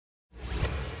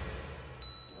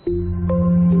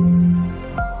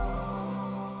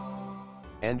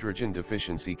Androgen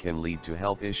deficiency can lead to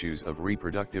health issues of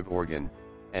reproductive organ,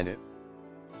 and it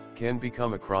can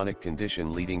become a chronic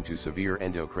condition leading to severe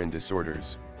endocrine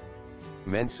disorders.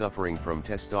 Men suffering from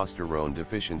testosterone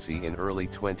deficiency in early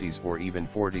 20s or even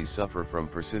 40s suffer from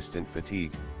persistent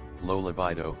fatigue, low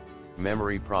libido,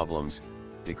 memory problems,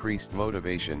 decreased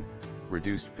motivation,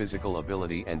 reduced physical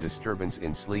ability and disturbance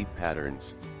in sleep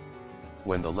patterns.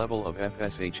 When the level of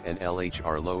FSH and LH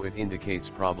are low, it indicates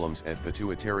problems at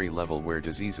pituitary level where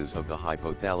diseases of the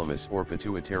hypothalamus or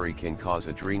pituitary can cause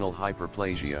adrenal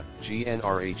hyperplasia,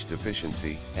 GnRH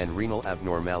deficiency, and renal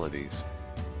abnormalities.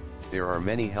 There are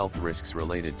many health risks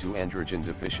related to androgen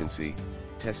deficiency.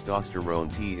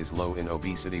 Testosterone T is low in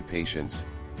obesity patients,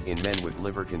 in men with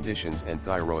liver conditions and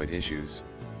thyroid issues.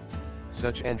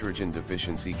 Such androgen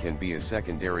deficiency can be a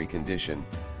secondary condition,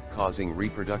 causing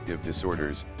reproductive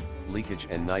disorders, leakage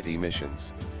and night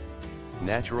emissions.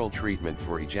 Natural treatment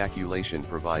for ejaculation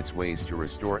provides ways to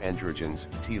restore androgens,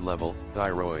 T level,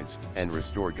 thyroids, and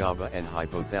restore GABA and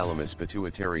hypothalamus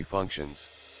pituitary functions.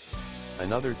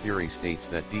 Another theory states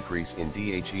that decrease in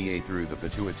DHEA through the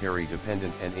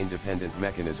pituitary-dependent and independent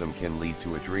mechanism can lead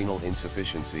to adrenal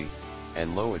insufficiency,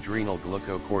 and low adrenal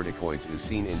glucocorticoids is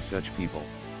seen in such people.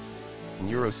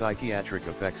 Neuropsychiatric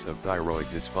effects of thyroid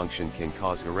dysfunction can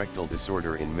cause erectile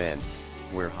disorder in men,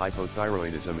 where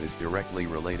hypothyroidism is directly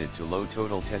related to low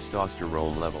total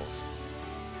testosterone levels.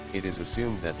 It is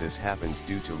assumed that this happens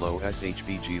due to low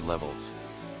SHBG levels.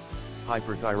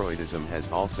 Hyperthyroidism has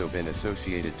also been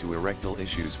associated to erectile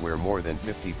issues where more than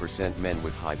 50% men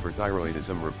with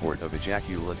hyperthyroidism report of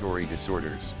ejaculatory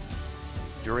disorders.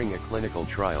 During a clinical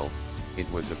trial, it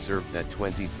was observed that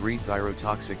 23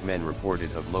 thyrotoxic men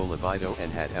reported of low libido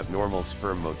and had abnormal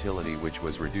sperm motility, which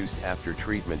was reduced after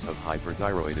treatment of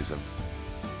hyperthyroidism.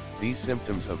 These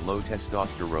symptoms of low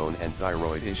testosterone and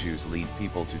thyroid issues lead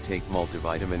people to take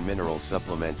multivitamin mineral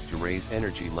supplements to raise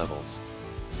energy levels.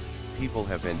 People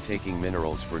have been taking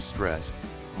minerals for stress,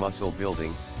 muscle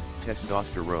building,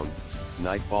 testosterone,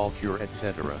 Nightfall cure,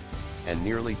 etc., and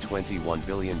nearly $21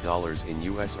 billion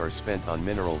in US are spent on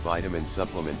mineral vitamin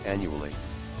supplement annually.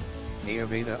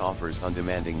 Ayurveda offers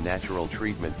undemanding natural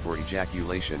treatment for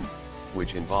ejaculation,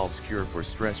 which involves cure for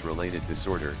stress-related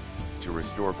disorder, to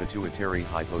restore pituitary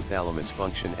hypothalamus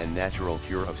function and natural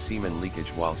cure of semen leakage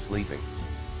while sleeping.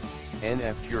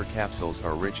 NF Cure capsules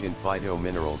are rich in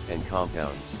phytominerals and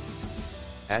compounds.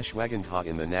 Ashwagandha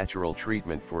in the natural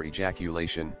treatment for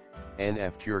ejaculation,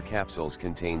 NF Cure capsules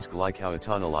contains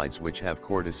glycoetanolides which have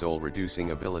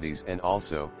cortisol-reducing abilities, and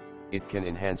also, it can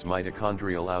enhance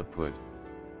mitochondrial output.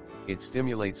 It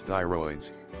stimulates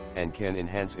thyroids, and can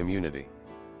enhance immunity.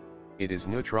 It is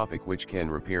nootropic, which can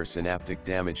repair synaptic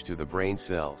damage to the brain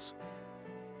cells.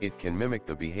 It can mimic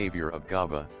the behavior of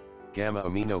GABA,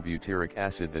 gamma-aminobutyric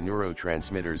acid. The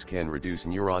neurotransmitters can reduce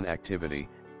neuron activity,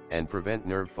 and prevent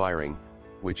nerve firing,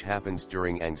 which happens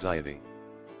during anxiety.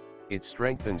 It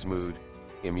strengthens mood,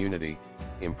 immunity,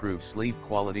 improves sleep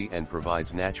quality and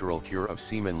provides natural cure of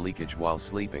semen leakage while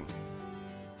sleeping.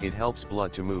 It helps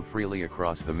blood to move freely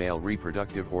across the male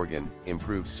reproductive organ,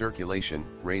 improves circulation,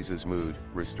 raises mood,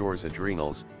 restores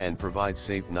adrenals, and provides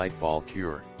safe Nightfall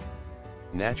cure.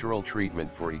 Natural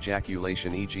treatment for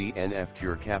ejaculation, e.g. NF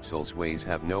Cure capsules ways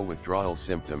have no withdrawal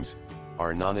symptoms,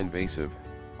 are non-invasive,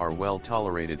 are well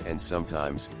tolerated and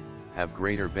sometimes have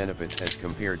greater benefits as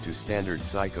compared to standard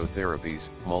psychotherapies,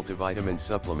 multivitamin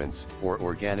supplements, or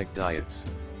organic diets.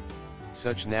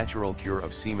 Such natural cure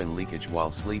of semen leakage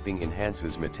while sleeping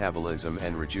enhances metabolism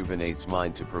and rejuvenates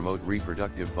mind to promote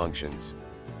reproductive functions.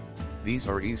 These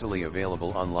are easily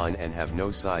available online and have no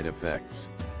side effects.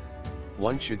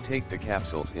 One should take the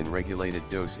capsules in regulated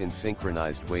dose in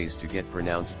synchronized ways to get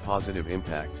pronounced positive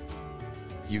impact.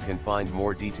 You can find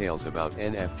more details about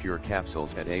NF Cure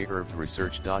capsules at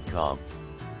aherbresearch.com.